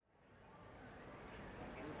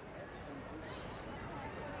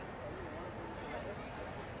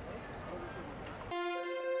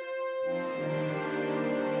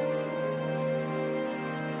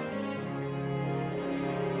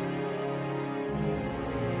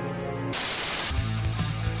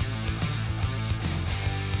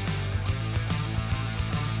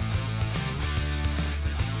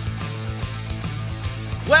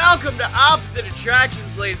Welcome to Opposite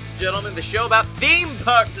Attractions, ladies and gentlemen, the show about theme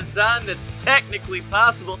park design that's technically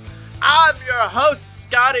possible. I'm your host,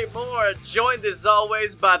 Scotty Moore, joined as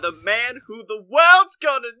always by the man who the world's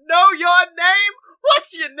gonna know your name.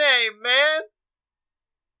 What's your name, man?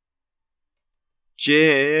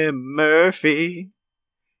 Jim Murphy.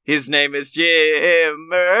 His name is Jim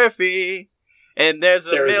Murphy. And there's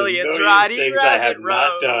a million things I have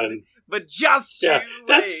not done. But just you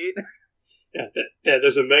wait. Yeah,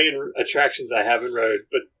 there's a million attractions I haven't rode,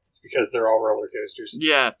 but it's because they're all roller coasters.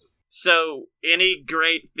 Yeah. So, any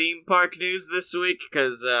great theme park news this week?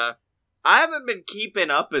 Because I haven't been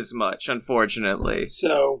keeping up as much, unfortunately.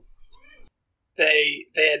 So, they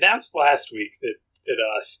announced last week that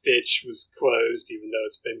Stitch was closed, even though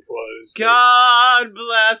it's been closed. God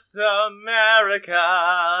bless America.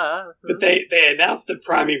 But they announced that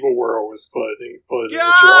Primeval World was closing, God which you're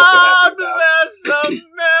also happy about. bless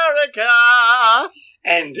America.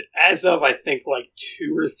 And as of, I think, like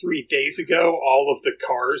 2 or 3 days ago, all of the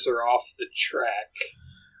cars are off the track.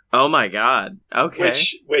 Oh my god. Okay.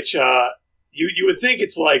 Which you would think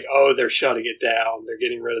it's like, oh, they're shutting it down. They're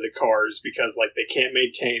getting rid of the cars because, like, they can't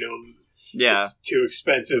maintain them. Yeah. It's too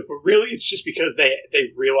expensive. But really, it's just because they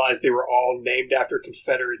realized they were all named after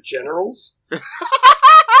Confederate generals. And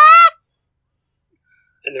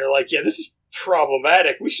they're like, yeah, this is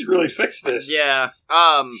problematic. We should really fix this. Yeah.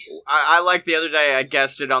 I like the other day I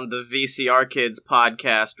guested on the VCR Kids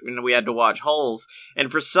podcast when we had to watch Holes, and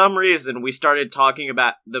for some reason we started talking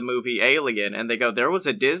about the movie Alien, and they go, there was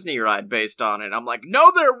a Disney ride based on it. I'm like, no,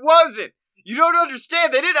 there wasn't! You don't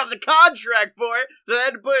understand, they didn't have the contract for it, so they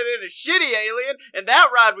had to put it in a shitty Alien, and that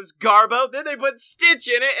ride was Garbo, then they put Stitch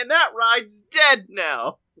in it, and that ride's dead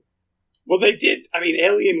now. Well, they did, I mean,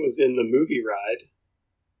 Alien was in the movie ride.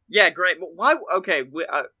 Yeah, great, but why, okay,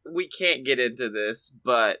 we can't get into this,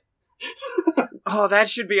 but, oh, that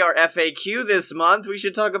should be our FAQ this month. We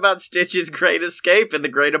should talk about Stitch's Great Escape and the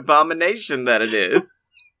great abomination that it is.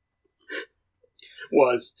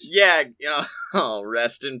 Was. Yeah, oh,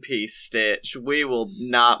 rest in peace, Stitch. We will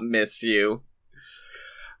not miss you.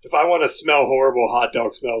 If I want to smell horrible hot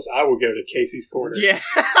dog smells, I will go to Casey's Corner. Yeah.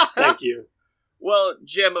 Thank you. Well,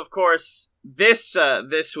 Jim, of course, this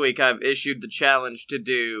week I've issued the challenge to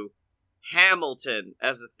do Hamilton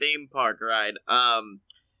as a theme park ride.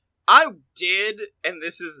 I did, and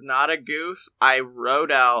this is not a goof, I wrote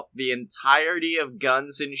out the entirety of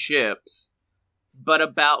Guns and Ships, but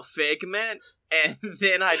about Figment. And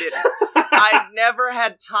then I never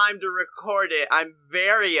had time to record it. I'm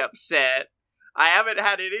very upset. I haven't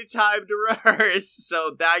had any time to rehearse,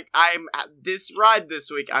 so that this ride this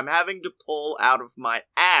week, I'm having to pull out of my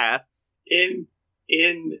ass. In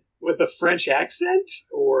with a French accent,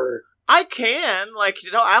 or I can,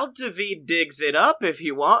 Al David digs it up if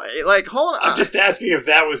you want. Like, hold on. I'm just asking if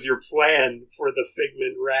that was your plan for the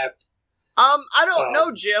Figment rap. I don't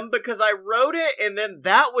know, Jim, because I wrote it and then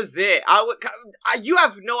that was it. You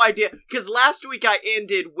have no idea, because last week I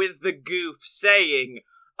ended with the goof saying,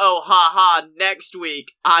 oh, haha, next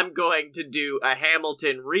week I'm going to do a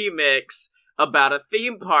Hamilton remix about a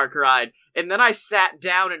theme park ride. And then I sat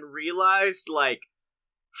down and realized,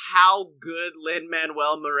 how good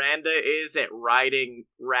Lin-Manuel Miranda is at writing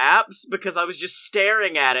raps, because I was just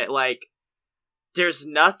staring at it there's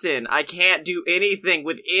nothing. I can't do anything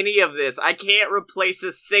with any of this. I can't replace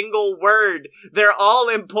a single word. They're all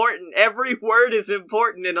important. Every word is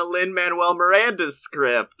important in a Lin-Manuel Miranda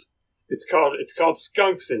script. It's called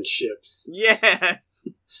Skunks and Ships. Yes.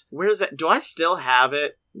 Where's that? Do I still have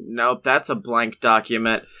it? Nope, that's a blank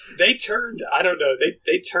document. They turned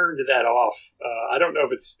that off. I don't know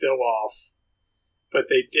if it's still off. But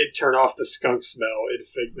they did turn off the skunk smell in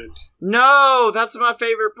Figment. No, that's my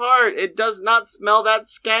favorite part. It does not smell that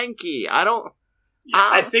skanky.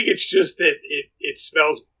 I think it's just that it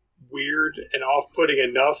smells weird and off-putting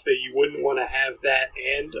enough that you wouldn't want to have that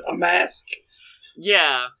and a mask.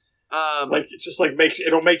 Yeah.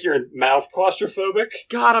 It'll make your mouth claustrophobic.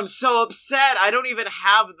 God, I'm so upset. I don't even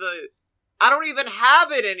have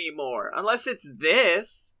it anymore. Unless it's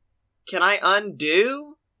this. Can I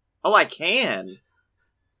undo? Oh, I can.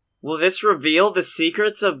 Will this reveal the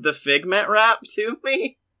secrets of the Figment rap to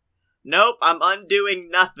me? Nope, I'm undoing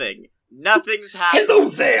nothing. Nothing's happening. Hello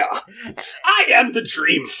there! I am the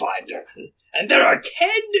Dream Finder, and there are 10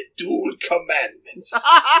 dual commandments.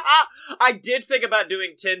 I did think about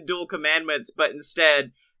doing 10 dual commandments, but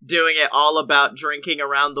instead doing it all about drinking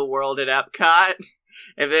around the world at Epcot.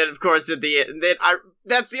 And then, of course, at the end,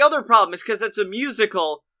 that's the other problem, is because it's a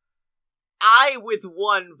musical. I, with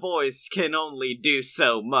one voice, can only do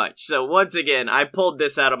so much. So once again, I pulled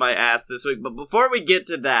this out of my ass this week. But before we get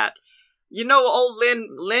to that, You know, old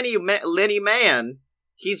Lenny Mann,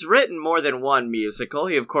 he's written more than one musical.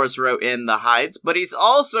 He, of course, wrote In the Heights, but he's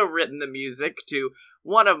also written the music to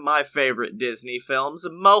one of my favorite Disney films,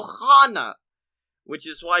 Moana, which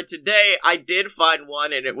is why today I did find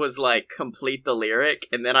one, and it was like, complete the lyric,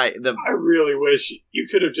 and then I really wish you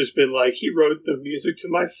could have just been like, he wrote the music to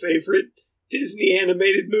my favorite Disney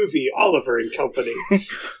animated movie, Oliver and Company.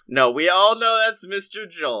 No, we all know that's Mr.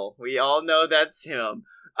 Joel. We all know that's him.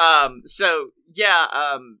 I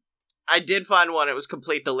did find one. It was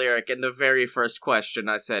complete the lyric, and the very first question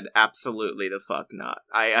I said, absolutely the fuck not.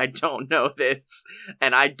 I don't know this,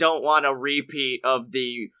 and I don't want a repeat of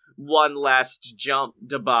the One Last Jump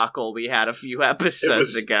debacle we had a few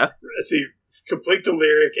episodes ago. See, complete the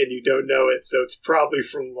lyric, and you don't know it, so it's probably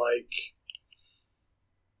from like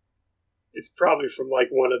it's probably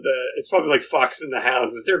like Fox and the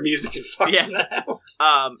Hound. Was there music in Fox and the Hound?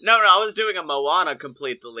 No, I was doing a Moana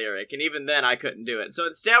complete the lyric, and even then I couldn't do it. So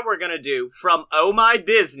instead we're gonna do, from Oh My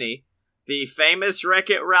Disney, the famous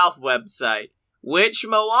Wreck-It Ralph website, which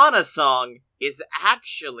Moana song is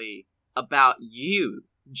actually about you,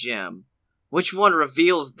 Jim? Which one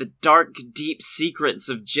reveals the dark, deep secrets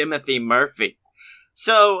of Jimothy Murphy?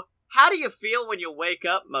 So, how do you feel when you wake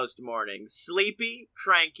up most mornings? Sleepy,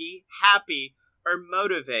 cranky, happy, or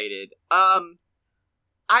motivated? I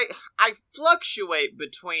fluctuate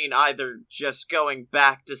between either just going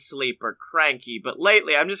back to sleep or cranky, but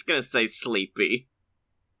lately I'm just gonna say sleepy.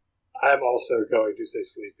 I'm also going to say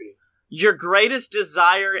sleepy. Your greatest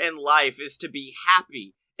desire in life is to be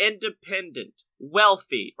happy, independent,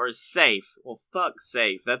 wealthy, or safe. Well, fuck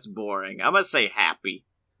safe. That's boring. I'm gonna say happy.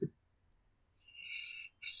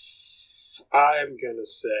 I'm gonna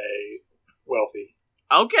say wealthy.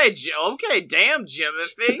 Okay, damn,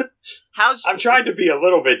 Jimothy. I'm trying to be a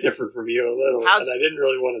little bit different from you, and I didn't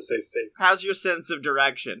really want to say safe. How's your sense of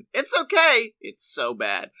direction? It's okay. It's so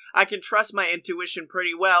bad. I can trust my intuition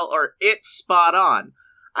pretty well, or it's spot on.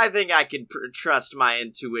 I think I can trust my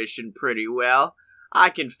intuition pretty well. I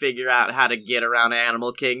can figure out how to get around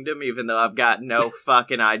Animal Kingdom, even though I've got no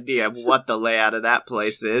fucking idea of what the layout of that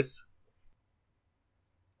place is.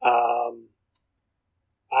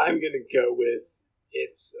 I'm gonna go with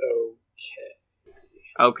it's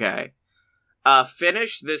okay.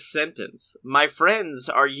 Finish this sentence. My friends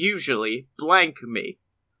are usually blank me.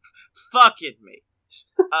 Fucking me.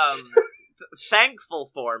 Thankful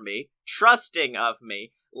for me, trusting of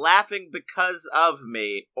me, laughing because of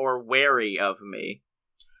me, or wary of me.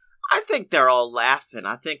 I think they're all laughing.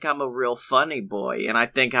 I think I'm a real funny boy, and I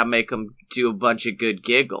think I make them do a bunch of good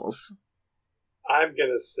giggles. I'm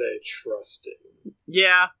gonna say trusting.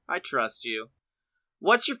 Yeah, I trust you.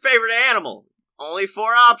 What's your favorite animal? Only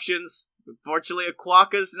 4 options. Unfortunately, a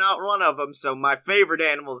quokka's not one of them, so my favorite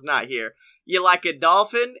animal's not here. You like a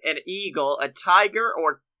dolphin, an eagle, a tiger,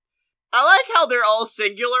 or... I like how they're all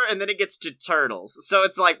singular, and then it gets to turtles. So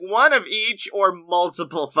it's like one of each, or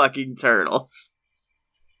multiple fucking turtles.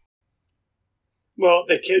 Well,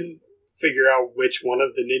 they can figure out which one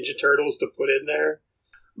of the Ninja Turtles to put in there.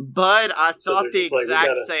 But I thought the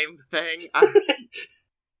exact same thing.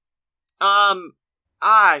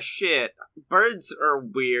 Shit. Birds are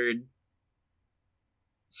weird.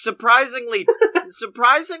 Surprisingly,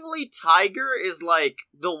 tiger is like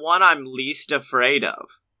the one I'm least afraid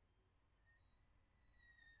of.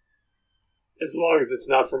 As long as it's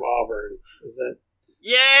not from Auburn, is that?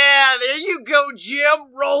 Yeah, there you go,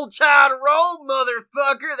 Jim. Roll Tide, roll,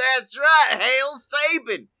 motherfucker. That's right. Hail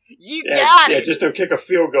Saban. You got it. Yeah, just don't kick a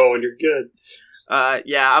field goal and you're good.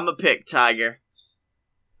 Yeah, I'm gonna pick tiger.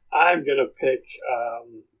 I'm gonna pick,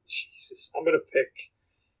 I'm gonna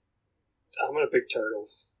pick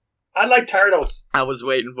turtles. I like turtles. I was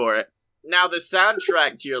waiting for it. Now, the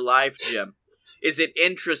soundtrack to your life, Jim. Is it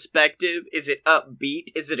introspective? Is it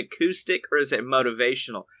upbeat? Is it acoustic? Or is it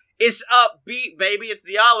motivational? It's upbeat, baby. It's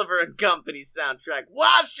the Oliver and Company soundtrack.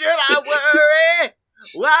 Why should I worry?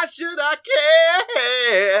 Why should I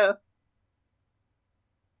care?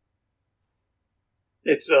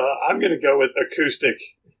 It's, I'm gonna go with acoustic.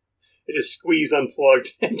 It is Squeeze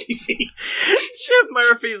Unplugged MTV. Chip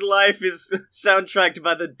Murphy's life is soundtracked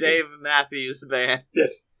by the Dave Matthews Band.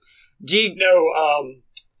 Yes.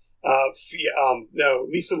 No,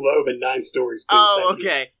 Lisa Loeb and 9 Stories. Please, oh,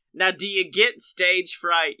 okay. Now, do you get stage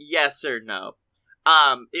fright? Yes or no?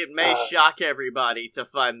 It may shock everybody to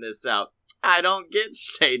find this out. I don't get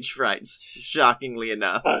stage frights, shockingly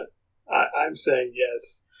enough. I'm saying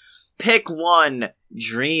yes. Pick one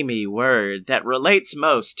dreamy word that relates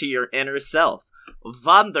most to your inner self.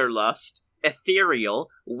 Wanderlust, ethereal,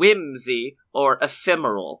 whimsy, or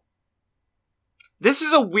ephemeral. This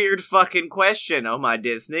is a weird fucking question, oh my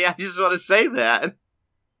Disney. I just want to say that.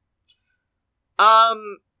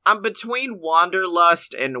 I'm between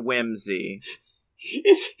Wanderlust and Whimsy.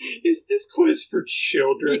 Is this quiz for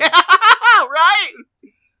children? Yeah, right?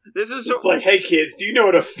 It's like, hey kids, do you know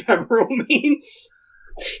what ephemeral means?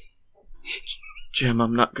 Jim,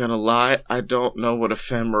 I'm not gonna lie, I don't know what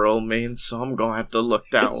ephemeral means, so I'm gonna have to look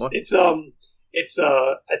that one. I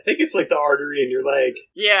think it's like the artery in your leg.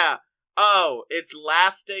 Yeah. Oh, it's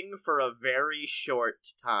lasting for a very short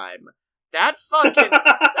time. That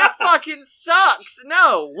fucking sucks.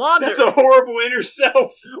 No, That's a horrible inner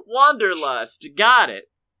self. Wanderlust. Got it.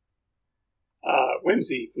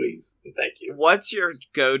 Whimsy, please. Thank you. What's your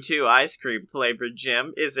go-to ice cream flavor,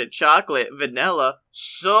 Jim? Is it chocolate, vanilla,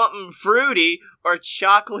 something fruity, or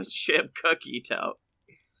chocolate chip cookie dough?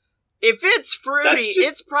 If it's fruity,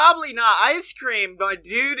 it's probably not ice cream, but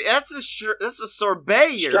dude, that's a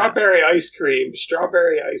sorbet. Strawberry ice cream.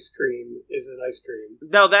 Strawberry ice cream isn't ice cream.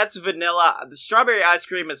 No, that's vanilla. The strawberry ice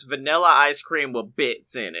cream is vanilla ice cream with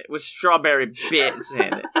bits in it, with strawberry bits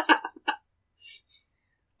in it.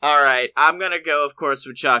 All right, I'm gonna go, of course,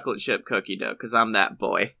 with chocolate chip cookie dough because I'm that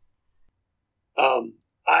boy.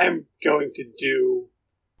 I'm going to do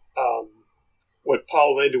what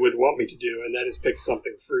Paul Linda would want me to do, and that is pick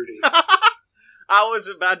something fruity. I was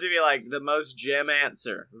about to be like, the most Jim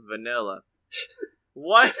answer, vanilla.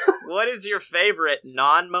 What is your favorite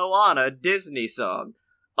non-Moana Disney song?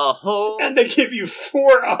 And they give you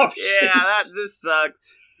 4 options. Yeah, this sucks.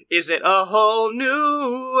 Is it A Whole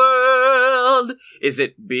New World? Is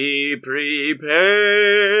it Be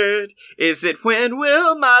Prepared? Is it When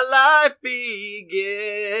Will My Life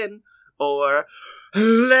Begin? Or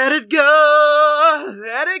Let It Go,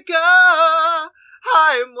 Let It Go,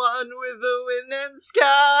 I'm one with the wind and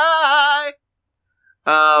sky.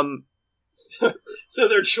 So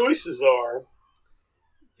their choices are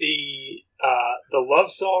the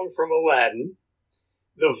love song from Aladdin,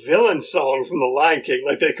 the villain song from The Lion King.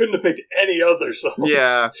 Like, they couldn't have picked any other songs.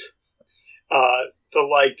 Yeah.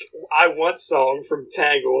 The I Want song from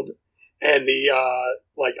Tangled, and the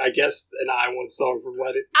I guess an I Want song from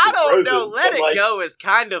Let It Go. I don't Frozen, know. Let It Go is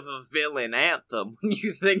kind of a villain anthem when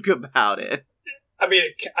you think about it. I mean,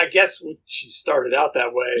 I guess she started out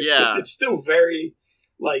that way. Yeah. It's still very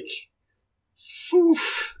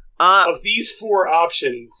foof. Of these 4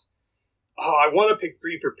 options, I want to pick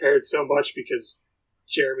Be Prepared so much because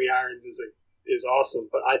Jeremy Irons is awesome,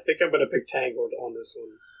 but I think I'm going to pick Tangled on this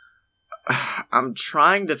one. I'm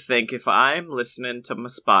trying to think if I'm listening to my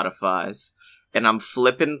Spotify's and I'm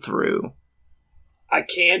flipping through. I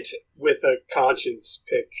can't, with a conscience,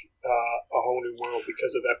 pick A Whole New World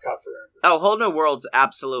because of Epcot Forever. Oh, Whole New World's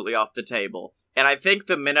absolutely off the table. And I think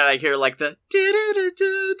the minute I hear like the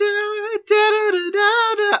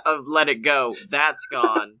of Let It Go, that's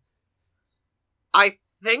gone. I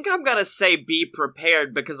think I'm gonna say Be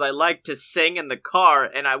Prepared because I like to sing in the car,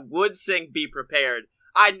 and I would sing Be Prepared.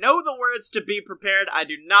 I know the words to Be Prepared. I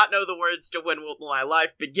do not know the words to When Will My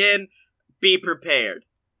Life Begin. Be Prepared.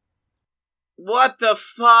 What the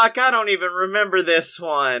fuck? I don't even remember this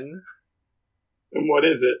one. And what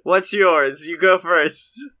is it? What's yours? You go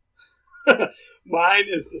first. Mine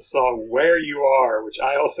is the song Where You Are, which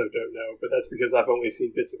I also don't know, but that's because I've only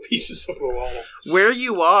seen bits and pieces of Moana. Where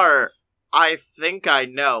You Are, I think I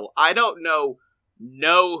know. I don't know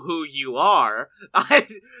Who You Are. I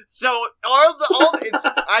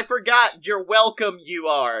forgot You're Welcome You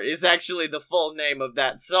Are is actually the full name of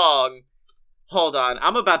that song. Hold on,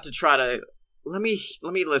 I'm about to try to... Let me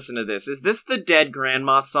listen to this. Is this the Dead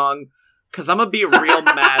Grandma song? Because I'm gonna be real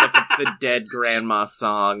mad if it's the Dead Grandma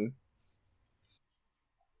song.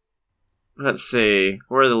 Let's see.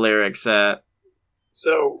 Where are the lyrics at?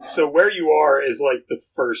 So Where You Are is like the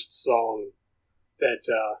first song that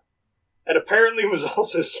apparently was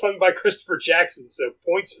also sung by Christopher Jackson, so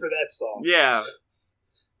points for that song. Yeah.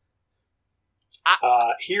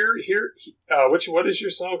 What is your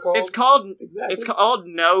song called? It's called exactly. It's called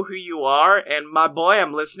Know Who You Are, and my boy,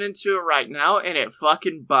 I'm listening to it right now, and it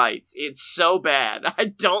fucking bites. It's so bad. I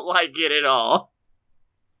don't like it at all.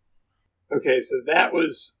 Okay, so that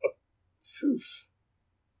was a poof.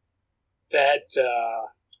 That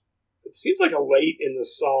it seems like a late in the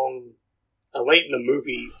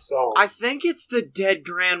movie song. I think it's the Dead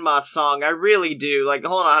Grandma song. I really do. Like,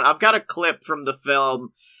 hold on, I've got a clip from the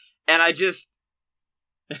film, and I just...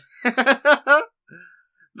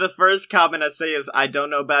 The first comment I say is, I don't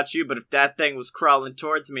know about you, but if that thing was crawling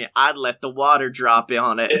towards me, I'd let the water drop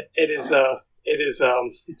on it. It is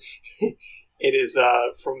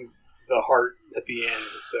from the heart at the end.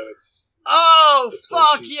 So it's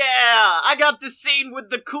fuck yeah! I got the scene with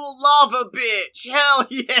the cool lava bitch. Hell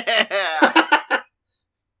yeah!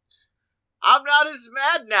 I'm not as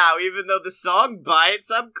mad now, even though the song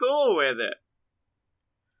bites. I'm cool with it.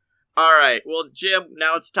 Alright, well, Jim,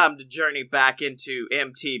 now it's time to journey back into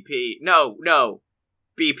MTP. No,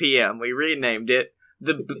 BPM. We renamed it.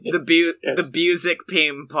 The Busick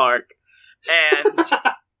Theme Park.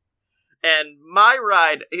 And my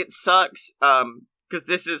ride, it sucks, because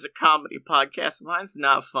this is a comedy podcast. Mine's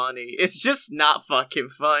not funny. It's just not fucking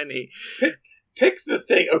funny. Pick the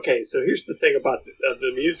thing. Okay, so here's the thing about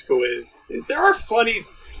the musical is there are funny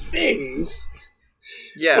things.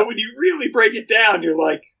 Yeah. But when you really break it down, you're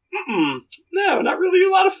like, no, not really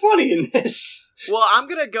a lot of funny in this. Well, I'm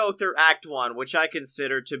gonna go through Act 1, which I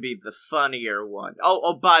consider to be the funnier one.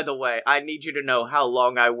 Oh, by the way, I need you to know how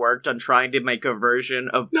long I worked on trying to make a version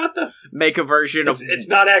of... It's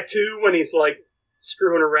not Act 2 when he's, like,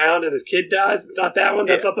 screwing around and his kid dies? It's not that one?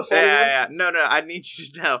 That's not the funny one? Yeah. No, I need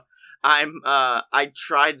you to know. I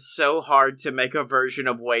tried so hard to make a version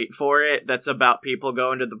of Wait For It that's about people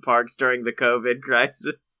going to the parks during the COVID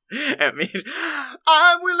crisis. I mean,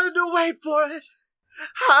 I'm willing to wait for it.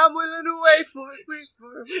 I'm willing to wait for it.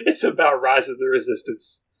 It's about Rise of the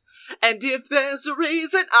Resistance. And if there's a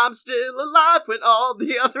reason I'm still alive when all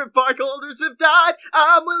the other park holders have died,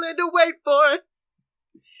 I'm willing to wait for it.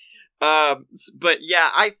 But yeah,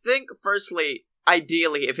 I think, firstly,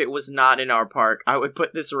 ideally, if it was not in our park, I would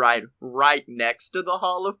put this ride right next to the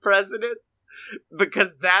Hall of Presidents,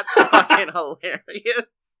 because that's fucking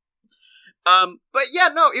hilarious. But yeah,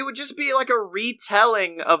 no, it would just be like a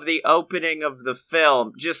retelling of the opening of the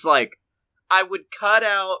film. Just like, I would cut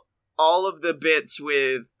out all of the bits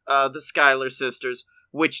with, the Schuyler sisters,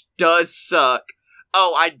 which does suck.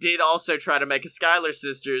 Oh, I did also try to make a Schuyler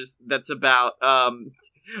sisters that's about,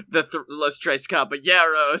 Los Tres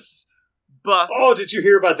Caballeros. But oh, did you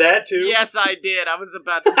hear about that too? Yes, I did. I was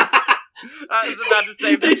about to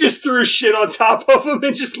say they just threw shit on top of him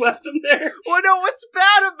and just left him there. Well, no, what's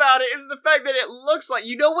bad about it is the fact that it looks like,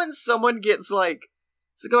 you know, when someone gets like,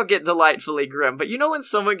 it's gonna get delightfully grim, but you know when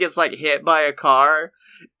someone gets like hit by a car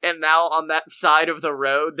and now on that side of the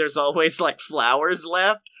road there's always like flowers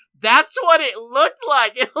left? That's what it looked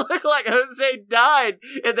like. It looked like Jose died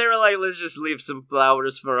and they were like, let's just leave some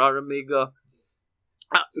flowers for our amigo.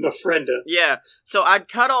 It's an ofrenda. Yeah, so I'd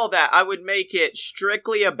cut all that. I would make it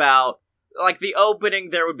strictly about, like, the opening,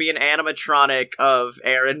 there would be an animatronic of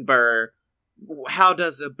Aaron Burr. How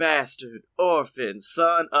does a bastard orphan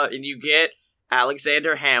son... and you get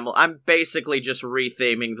Alexander Hamill. I'm basically just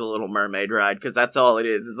retheming the Little Mermaid ride, because that's all it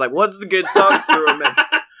is. It's like, what's the good songs through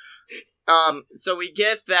him? So we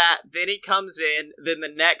get that, then he comes in, then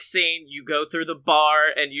the next scene, you go through the bar,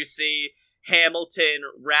 and you see Hamilton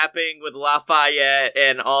rapping with Lafayette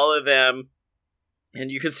and all of them, and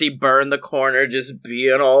you can see Burr in the corner just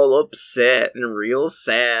being all upset and real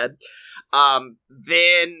sad.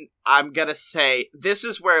 Then I'm gonna say this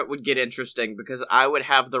is where it would get interesting, because I would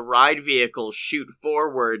have the ride vehicle shoot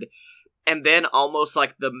forward, and then almost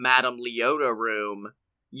like the Madame Leota room,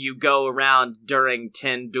 you go around during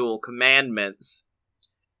 10 Dual Commandments,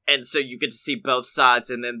 and so you get to see both sides,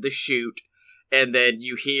 and then the shoot. And then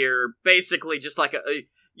you hear basically just like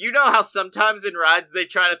you know how sometimes in rides they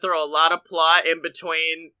try to throw a lot of plot in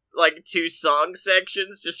between like two song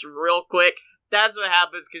sections just real quick? That's what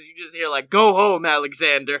happens, because you just hear like, go home,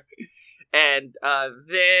 Alexander. And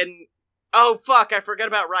then, oh fuck, I forgot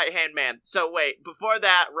about Right Hand Man. So wait, before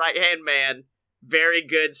that, Right Hand Man, very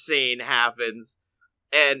good scene happens.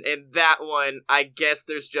 And in that one, I guess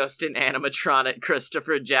there's just an animatronic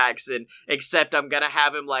Christopher Jackson, except I'm gonna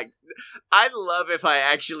have him like... I'd love if I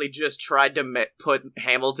actually just tried to put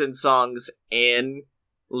Hamilton songs in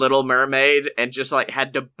Little Mermaid and just like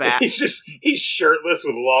had to He's shirtless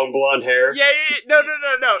with long blonde hair. Yeah, no.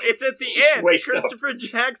 It's at the end. Christopher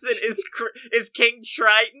Jackson is King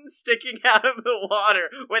Triton sticking out of the water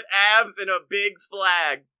with abs and a big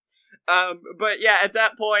flag. But yeah, at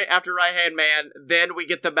that point, after Right Hand Man, then we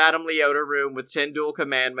get the Madame Leota room with 10 Dual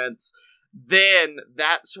Commandments. Then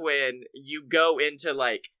that's when you go into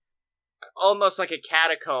like almost like a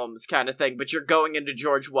catacombs kind of thing, but you're going into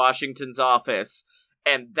George Washington's office,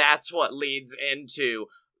 and that's what leads into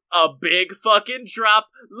a big fucking drop.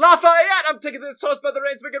 Lafayette! I'm taking this horse by the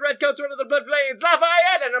reins, making red coats run of the blood flames.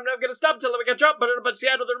 Lafayette! And I'm never gonna stop until we get dropped, but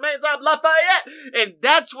Seattle the remains. I'm Lafayette! And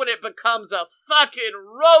that's when it becomes a fucking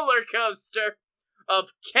roller coaster.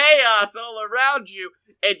 of chaos all around you,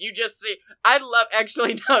 and you just see,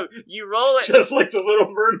 you roll it. Just like the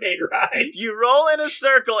Little Mermaid ride. You roll in a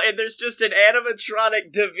circle, and there's just an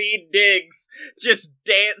animatronic Daveed Diggs just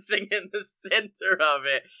dancing in the center of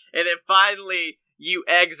it. And then finally, you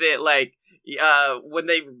exit, like, when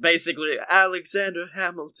they basically, Alexander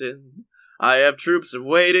Hamilton, I have troops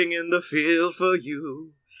waiting in the field for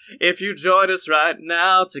you. If you join us right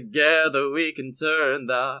now, together we can turn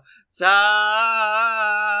the tide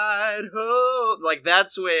home. Like,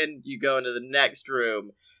 that's when you go into the next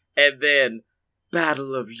room, and then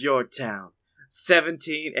Battle of Yorktown,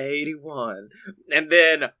 1781. And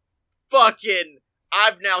then fucking,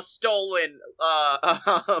 I've now stolen,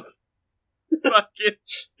 fucking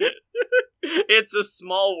It's a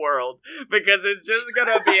Small World, because it's just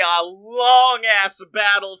gonna be a long-ass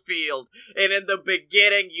battlefield, and in the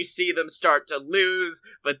beginning you see them start to lose,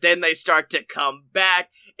 but then they start to come back,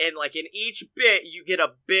 and like in each bit you get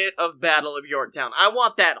a bit of Battle of Yorktown. I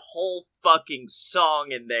want that whole fucking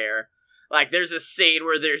song in there. Like, there's a scene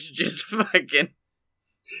where there's just fucking...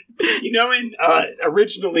 You know,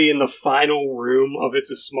 originally in the final room of It's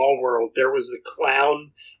a Small World, there was a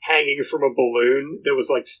clown hanging from a balloon that was,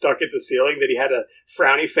 like, stuck at the ceiling, that he had a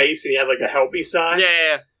frowny face and he had, like, a help me sign.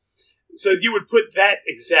 Yeah. So you would put that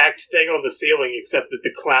exact thing on the ceiling, except that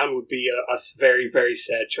the clown would be a very, very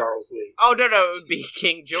sad Charles Lee. Oh, no, it would be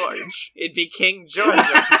King George. It'd be King George.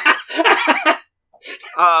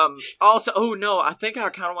 Also, oh no, I think I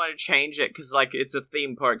kind of want to change it, because, like, it's a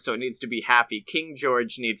theme park, so it needs to be happy. King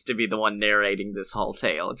George needs to be the one narrating this whole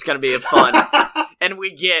tale. It's gonna be a fun, and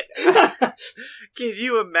we get, can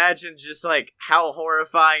you imagine just, like, how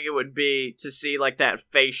horrifying it would be to see, like, that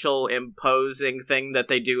facial imposing thing that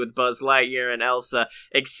they do with Buzz Lightyear and Elsa,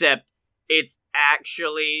 except it's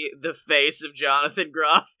actually the face of Jonathan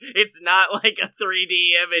Groff. It's not like a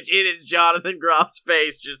 3D image. It is Jonathan Groff's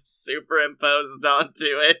face just superimposed onto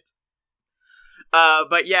it.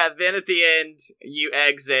 But yeah, then at the end, you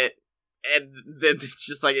exit, and then it's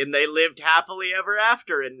just like, and they lived happily ever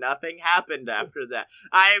after, and nothing happened after that.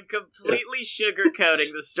 I am completely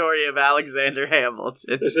sugarcoating the story of Alexander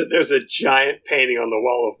Hamilton. There's a giant painting on the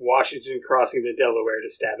wall of Washington crossing the Delaware to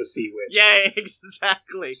stab a sea witch. Yeah,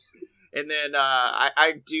 exactly. And then,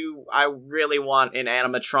 I really want an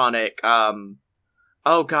animatronic,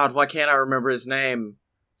 oh god, why can't I remember his name?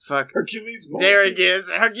 Fuck. Hercules Mulligan. There it is.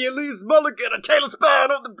 Hercules Mulligan, a tailspin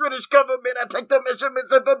of the British government. I take the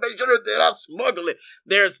measurements information and then I smuggle it.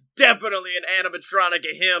 There's definitely an animatronic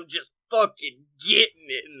of him just fucking getting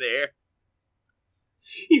it in there.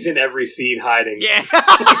 He's in every scene hiding. Yeah.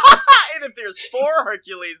 And if there's 4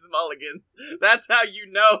 Hercules Mulligans, that's how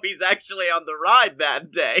you know he's actually on the ride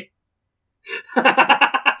that day.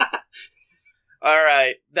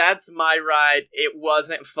 Alright, that's my ride. It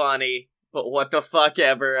wasn't funny, but what the fuck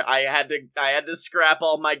ever. I had to scrap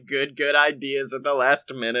all my good ideas at the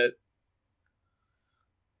last minute.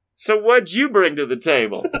 So what'd you bring to the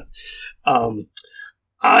table?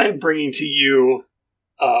 I'm bringing to you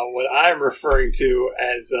what I'm referring to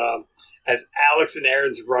as Alex and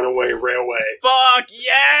Aaron's Runaway Railway. Fuck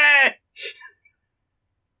yes!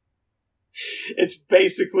 It's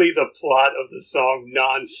basically the plot of the song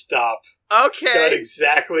Non-Stop. Okay. Not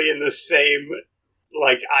exactly in the same,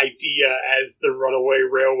 like, idea as the Runaway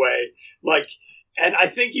Railway. Like, and I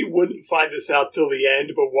think you wouldn't find this out till the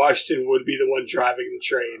end, but Washington would be the one driving the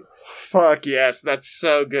train. Fuck yes, that's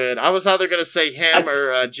so good. I was either going to say him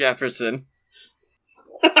or Jefferson.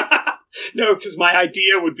 No, because my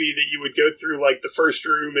idea would be that you would go through, like, the first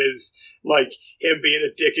room is, like, him being a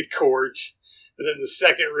dick at court. And then the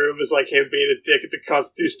second room is like him being a dick at the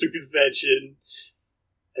Constitutional Convention.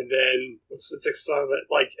 And then what's the next song?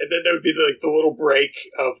 Like, and then there would be the little break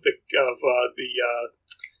of the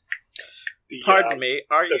Pardon me.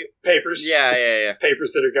 Are the you papers? Yeah.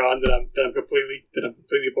 Papers that are gone that I'm completely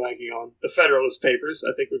blanking on. The Federalist Papers,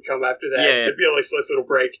 I think, would come after that. Yeah. It'd be a nice little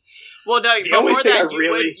break. Well, no, the before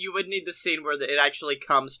that, you would need the scene where it actually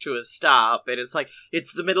comes to a stop, and it's like,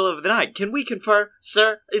 it's the middle of the night. Can we confer,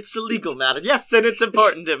 sir? It's a legal matter. Yes, and it's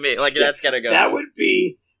important to me. Like, that's gotta go. That would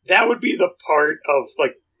be the part of,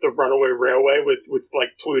 like, the Runaway Railway with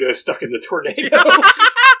like, Pluto stuck in the tornado.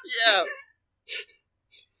 Yeah.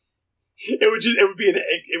 It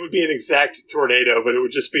would be an exact tornado, but it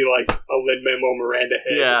would just be like a Lin-Manuel Miranda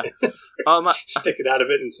head. Yeah. Sticking out of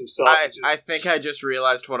it and some sausages. I think I just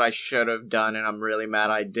realized what I should have done, and I'm really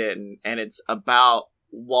mad I didn't. And it's about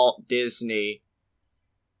Walt Disney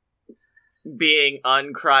being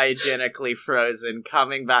uncryogenically frozen,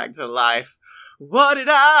 coming back to life. What did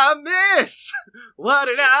I miss? What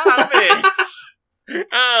did I miss?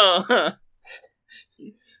 Oh.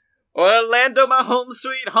 Orlando, my home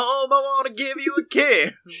sweet home, I want to give you a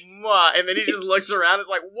kiss. Mwah. And then he just looks around and is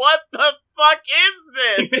like, what the fuck is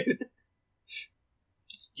this?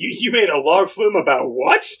 You made a log flume about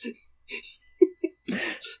what?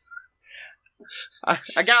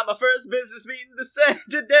 I got my first business meeting to say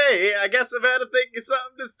today. I guess I've had to think of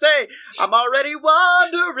something to say. I'm already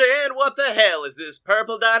wondering, what the hell is this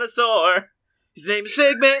purple dinosaur? His name is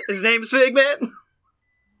Figment. His name is Figment.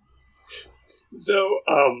 So,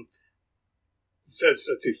 it says,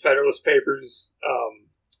 let's see, Federalist Papers,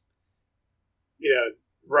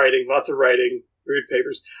 writing, lots of writing, weird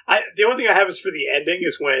papers. The only thing I have is for the ending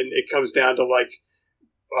is when it comes down to, like,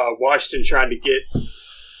 Washington trying to get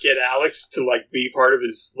Alex to, like, be part of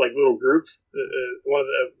his, like, little group,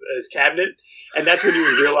 his cabinet, and that's when you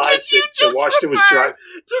would realize that Washington was driving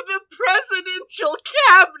to the presidential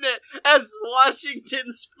cabinet as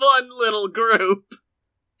Washington's fun little group.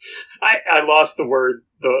 I lost the word,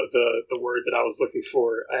 the word that I was looking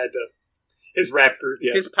for. I had to, his rap group,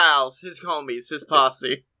 yes. His pals, his homies, his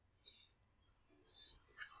posse.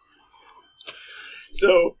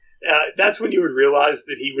 So, that's when you would realize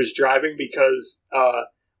that he was driving because, there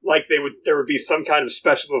would be some kind of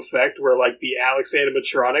special effect where, like, the Alex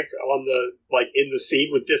animatronic in the scene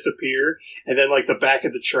would disappear, and then, like, the back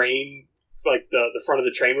of the train, like, the front of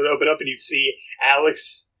the train would open up, and you'd see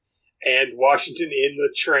Alex and Washington in the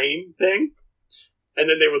train thing, and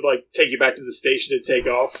then they would, like, take you back to the station and take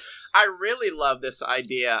off. I really love this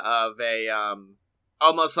idea of a,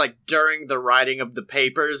 almost like during the writing of the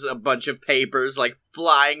papers, a bunch of papers, like,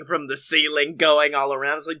 flying from the ceiling, going all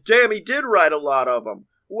around. It's like, damn, he did write a lot of them.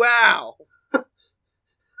 Wow.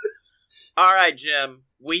 Alright, Jim.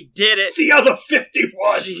 We did it. The other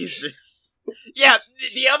 51! Jesus. Yeah,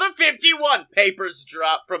 the other 51 papers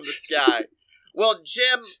drop from the sky. Well,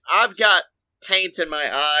 Jim, I've got paint in my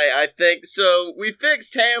eye, I think, so we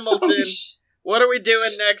fixed Hamilton. What are we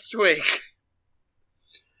doing next week?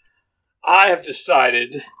 I have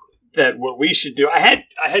decided that what we should do... I had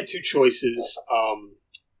two choices,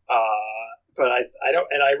 but I don't...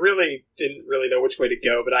 And I really didn't really know which way to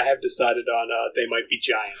go, but I have decided on They Might Be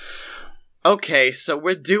Giants. Okay, so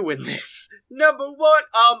we're doing this. Number one,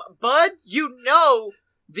 Bud, you know...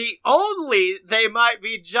 The only They Might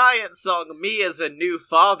Be Giants song me as a new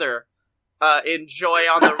father enjoy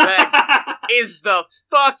on the reg is the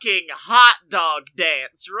fucking hot dog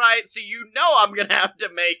dance, right? So you know I'm gonna have to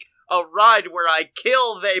make a ride where I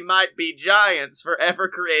kill They Might Be Giants for ever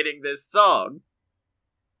creating this song.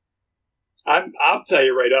 I'll tell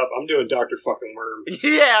you right up, I'm doing Dr. Fucking Worm.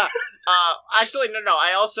 Yeah. Actually, no.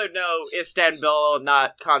 I also know Istanbul,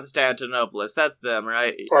 not Constantinopolis. That's them,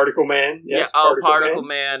 right? Particle Man. Yes, yeah. Particle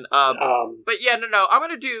Man. But yeah, no. I'm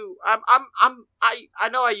gonna do. I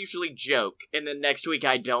know I usually joke, and then next week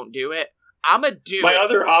I don't do it. I'm gonna do my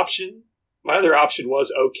other option. My other option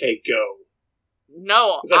was OK Go.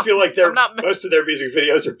 No, because I feel like most of their music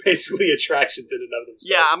videos are basically attractions in and of themselves.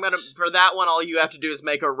 Yeah, for that one, all you have to do is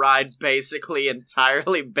make a ride basically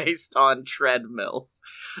entirely based on treadmills.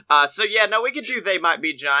 So yeah, no, we could do They Might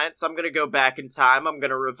Be Giants. I'm gonna go back in time. I'm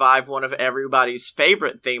gonna revive one of everybody's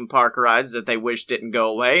favorite theme park rides that they wish didn't go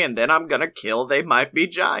away, and then I'm gonna kill They Might Be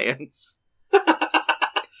Giants.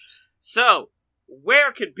 So,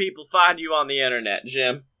 where can people find you on the internet,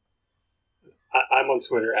 Jim? I'm on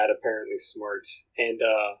Twitter @ApparentlySmart, and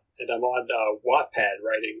I'm on Wattpad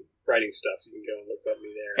writing stuff. You can go and look at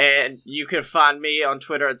me there. And you can find me on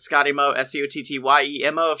Twitter @ScottyMo,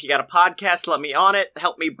 SCOTTYEMO. If you got a podcast, let me on it.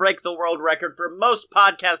 Help me break the world record for most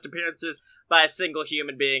podcast appearances by a single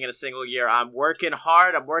human being in a single year. I'm working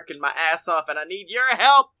hard, I'm working my ass off, and I need your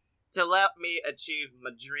help to let me achieve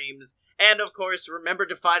my dreams. And, of course, remember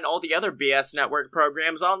to find all the other BS Network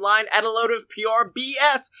programs online at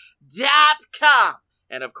aloadofpurebs.com.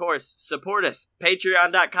 And, of course, support us.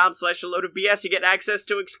 Patreon.com/aloadofbs. You get access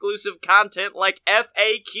to exclusive content like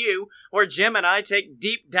FAQ, where Jim and I take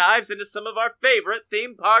deep dives into some of our favorite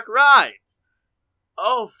theme park rides.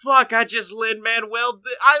 Oh, fuck, I just Lin-Manuel'd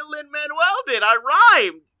it. I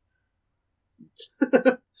rhymed.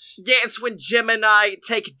 Yes, when Jim and I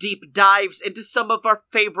take deep dives into some of our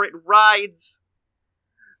favorite rides.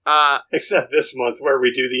 Except this month where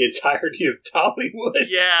we do the entirety of Dollywood.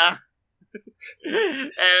 Yeah.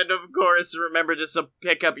 And of course, remember to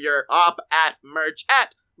pick up your op-at merch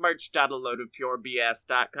at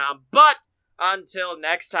merch.aloadofpurebs.com. But until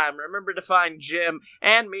next time, remember to find Jim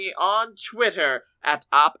and me on Twitter at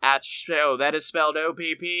op@show. That is spelled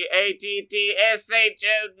OPPATTSHOW. Are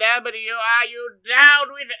you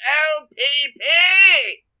down with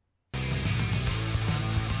OPP?